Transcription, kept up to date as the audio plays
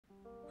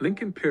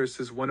Lincoln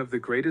Peirce is one of the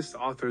greatest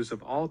authors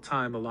of all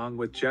time along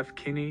with Jeff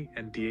Kinney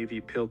and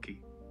D.A.V. Pilkey.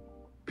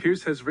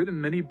 Peirce has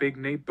written many Big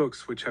Nate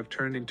books which have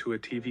turned into a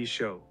TV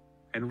show,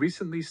 and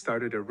recently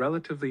started a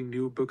relatively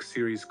new book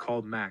series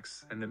called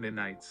Max and the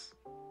Midnights.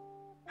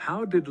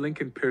 How did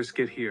Lincoln Peirce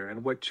get here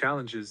and what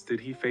challenges did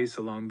he face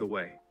along the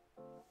way?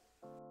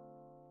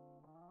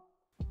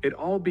 It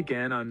all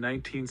began on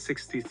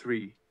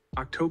 1963,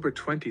 October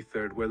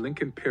 23rd, where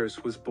Lincoln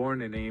Peirce was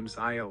born in Ames,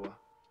 Iowa.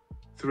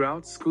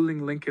 Throughout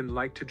schooling, Lincoln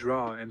liked to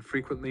draw and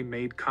frequently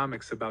made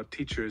comics about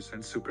teachers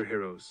and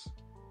superheroes.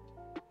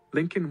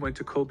 Lincoln went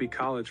to Colby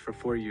College for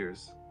 4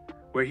 years,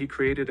 where he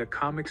created a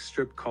comic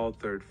strip called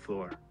Third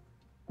Floor.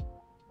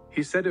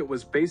 He said it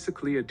was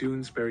basically a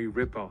Doonesbury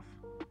ripoff.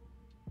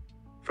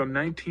 From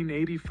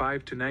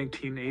 1985 to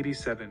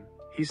 1987,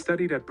 he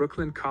studied at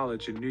Brooklyn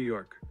College in New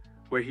York,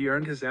 where he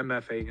earned his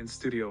MFA in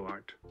studio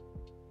art.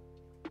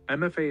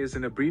 MFA is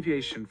an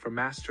abbreviation for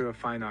Master of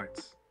Fine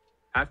Arts.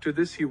 After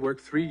this, he worked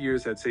 3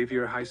 years at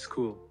Xavier High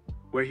School,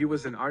 where he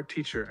was an art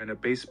teacher and a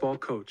baseball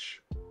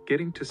coach,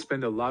 getting to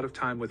spend a lot of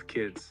time with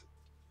kids,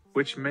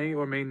 which may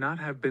or may not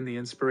have been the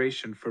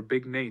inspiration for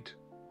Big Nate,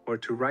 or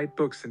to write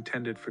books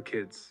intended for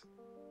kids.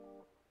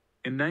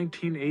 In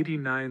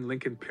 1989,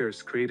 Lincoln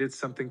Peirce created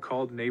something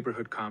called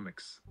Neighborhood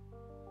Comics.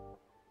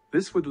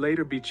 This would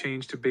later be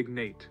changed to Big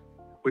Nate,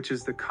 which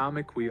is the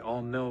comic we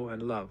all know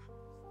and love.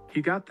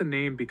 He got the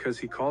name because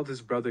he called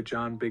his brother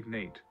John Big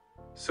Nate,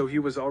 so he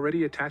was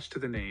already attached to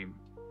the name,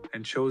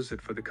 and chose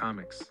it for the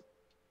comics.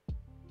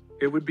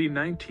 It would be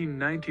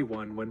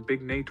 1991 when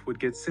Big Nate would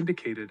get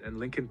syndicated and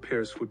Lincoln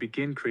Peirce would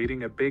begin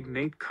creating a Big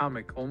Nate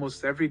comic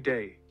almost every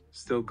day,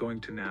 still going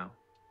to now.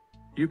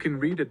 You can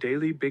read a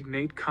daily Big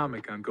Nate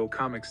comic on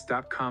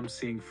GoComics.com,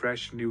 seeing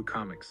fresh new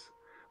comics,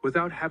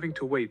 without having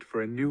to wait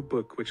for a new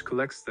book which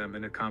collects them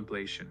in a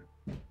compilation.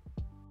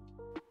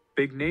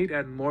 Big Nate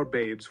and More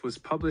Babes was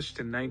published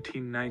in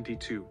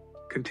 1992,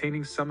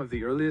 containing some of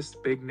the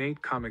earliest Big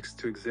Nate comics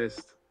to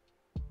exist.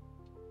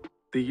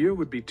 The year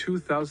would be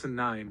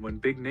 2009 when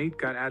Big Nate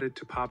got added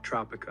to Pop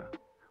Tropica,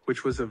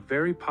 which was a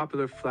very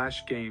popular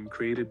Flash game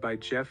created by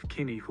Jeff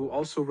Kinney, who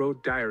also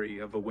wrote Diary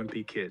of a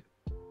Wimpy Kid.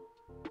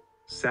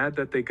 Sad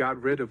that they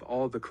got rid of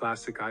all the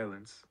classic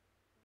islands.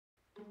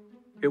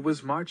 It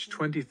was March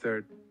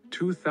 23,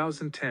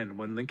 2010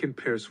 when Lincoln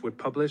Peirce would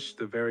publish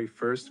the very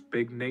first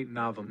Big Nate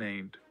novel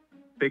named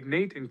Big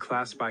Nate in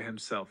Class by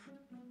himself.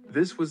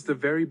 This was the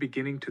very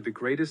beginning to the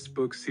greatest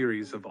book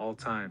series of all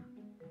time.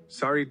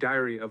 Sorry,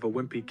 Diary of a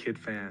Wimpy Kid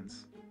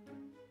fans.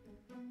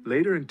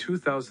 Later in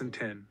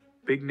 2010,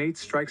 Big Nate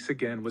Strikes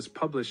Again was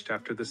published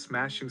after the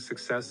smashing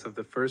success of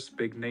the first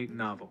Big Nate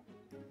novel.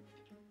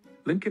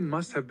 Lincoln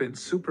must have been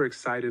super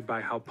excited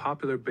by how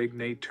popular Big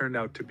Nate turned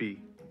out to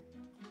be.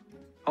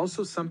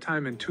 Also,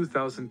 sometime in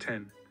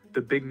 2010,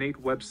 the Big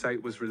Nate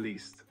website was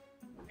released,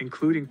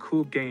 including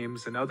cool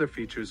games and other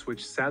features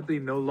which sadly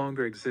no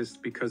longer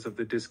exist because of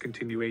the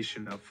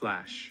discontinuation of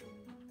Flash.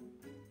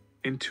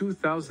 In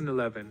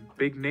 2011,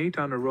 Big Nate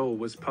on a Roll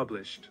was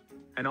published,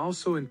 and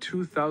also in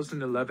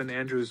 2011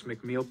 Andrews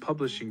McMeel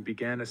Publishing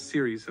began a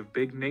series of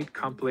Big Nate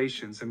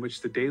compilations in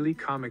which the daily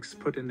comics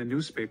put in the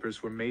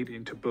newspapers were made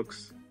into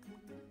books.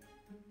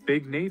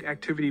 Big Nate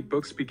activity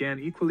books began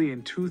equally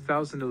in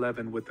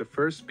 2011, with the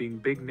first being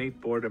Big Nate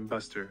Boredom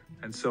Buster,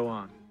 and so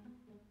on.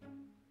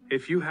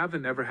 If you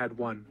haven't ever had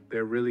one,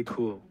 they're really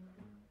cool.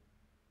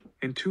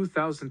 In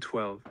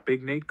 2012,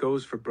 Big Nate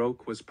Goes for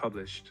Broke was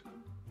published.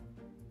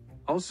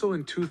 Also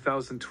in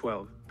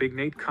 2012, Big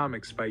Nate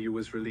Comics by You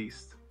was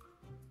released.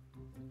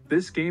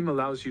 This game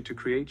allows you to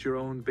create your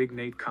own Big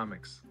Nate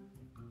comics.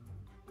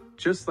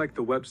 Just like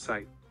the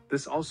website,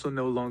 this also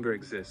no longer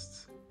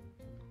exists.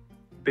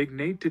 Big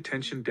Nate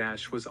Detention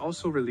Dash was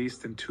also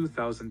released in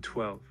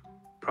 2012,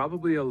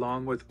 probably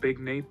along with Big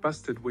Nate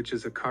Busted, which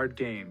is a card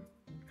game,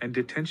 and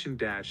Detention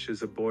Dash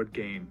is a board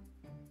game.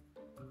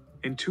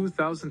 In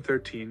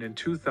 2013 and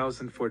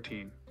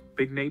 2014,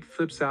 Big Nate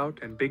Flips Out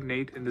and Big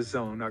Nate in the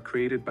Zone are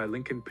created by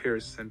Lincoln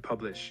Peirce and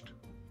published.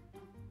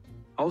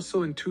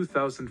 Also in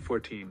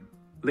 2014,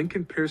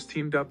 Lincoln Peirce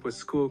teamed up with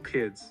school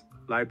kids,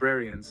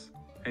 librarians,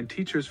 and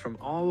teachers from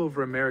all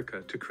over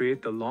America to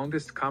create the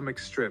longest comic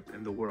strip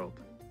in the world.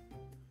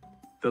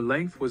 The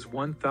length was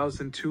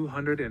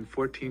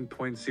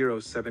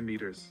 1,214.07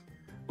 meters,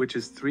 which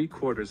is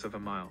 3/4 of a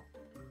mile.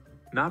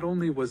 Not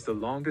only was the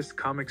longest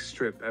comic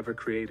strip ever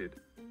created,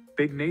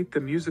 Big Nate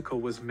the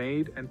Musical was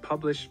made and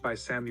published by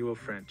Samuel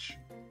French.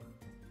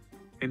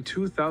 In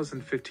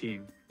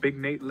 2015, Big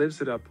Nate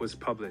Lives It Up was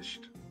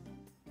published.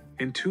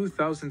 In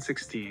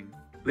 2016,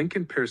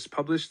 Lincoln Peirce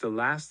published the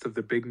last of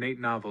the Big Nate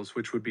novels,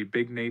 which would be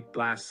Big Nate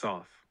Blasts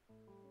Off.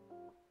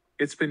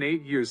 It's been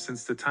 8 years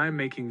since the time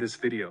making this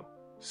video,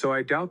 so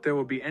I doubt there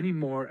will be any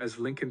more, as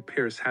Lincoln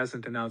Peirce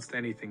hasn't announced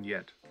anything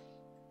yet.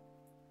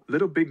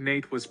 Little Big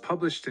Nate was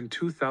published in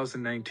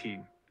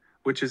 2019,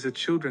 which is a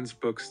children's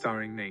book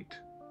starring Nate.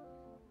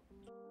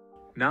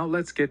 Now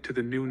let's get to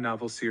the new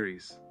novel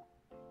series.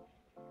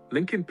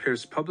 Lincoln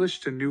Peirce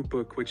published a new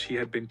book which he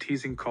had been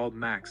teasing called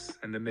Max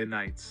and the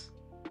Midnights.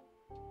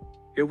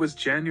 It was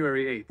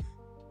January 8th,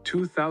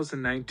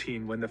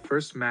 2019 when the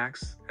first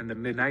Max and the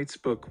Midnight's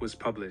book was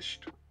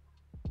published.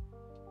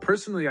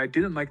 Personally, I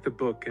didn't like the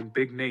book, and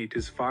Big Nate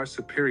is far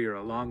superior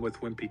along with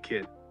Wimpy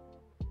Kid.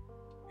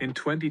 In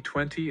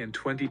 2020 and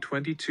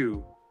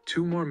 2022,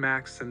 2 more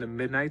Max and the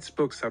Midnight's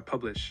books are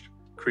published,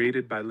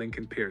 created by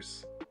Lincoln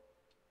Peirce.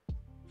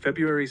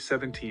 February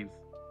 17,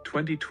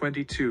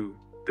 2022,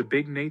 the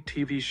Big Nate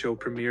TV show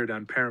premiered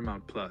on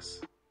Paramount+.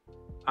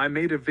 I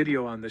made a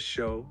video on the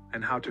show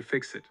and how to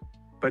fix it,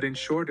 but in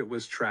short it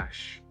was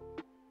trash.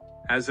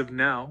 As of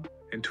now,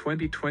 in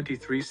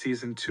 2023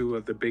 Season 2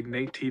 of the Big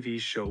Nate TV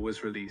show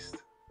was released.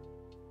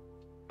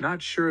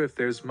 Not sure if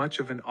there's much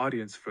of an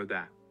audience for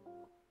that.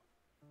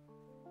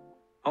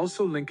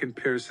 Also, Lincoln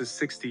Peirce is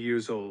 60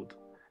 years old,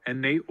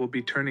 and Nate will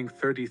be turning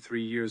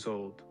 33 years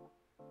old.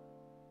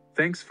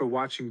 Thanks for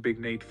watching, Big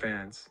Nate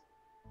fans.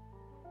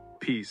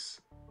 Peace.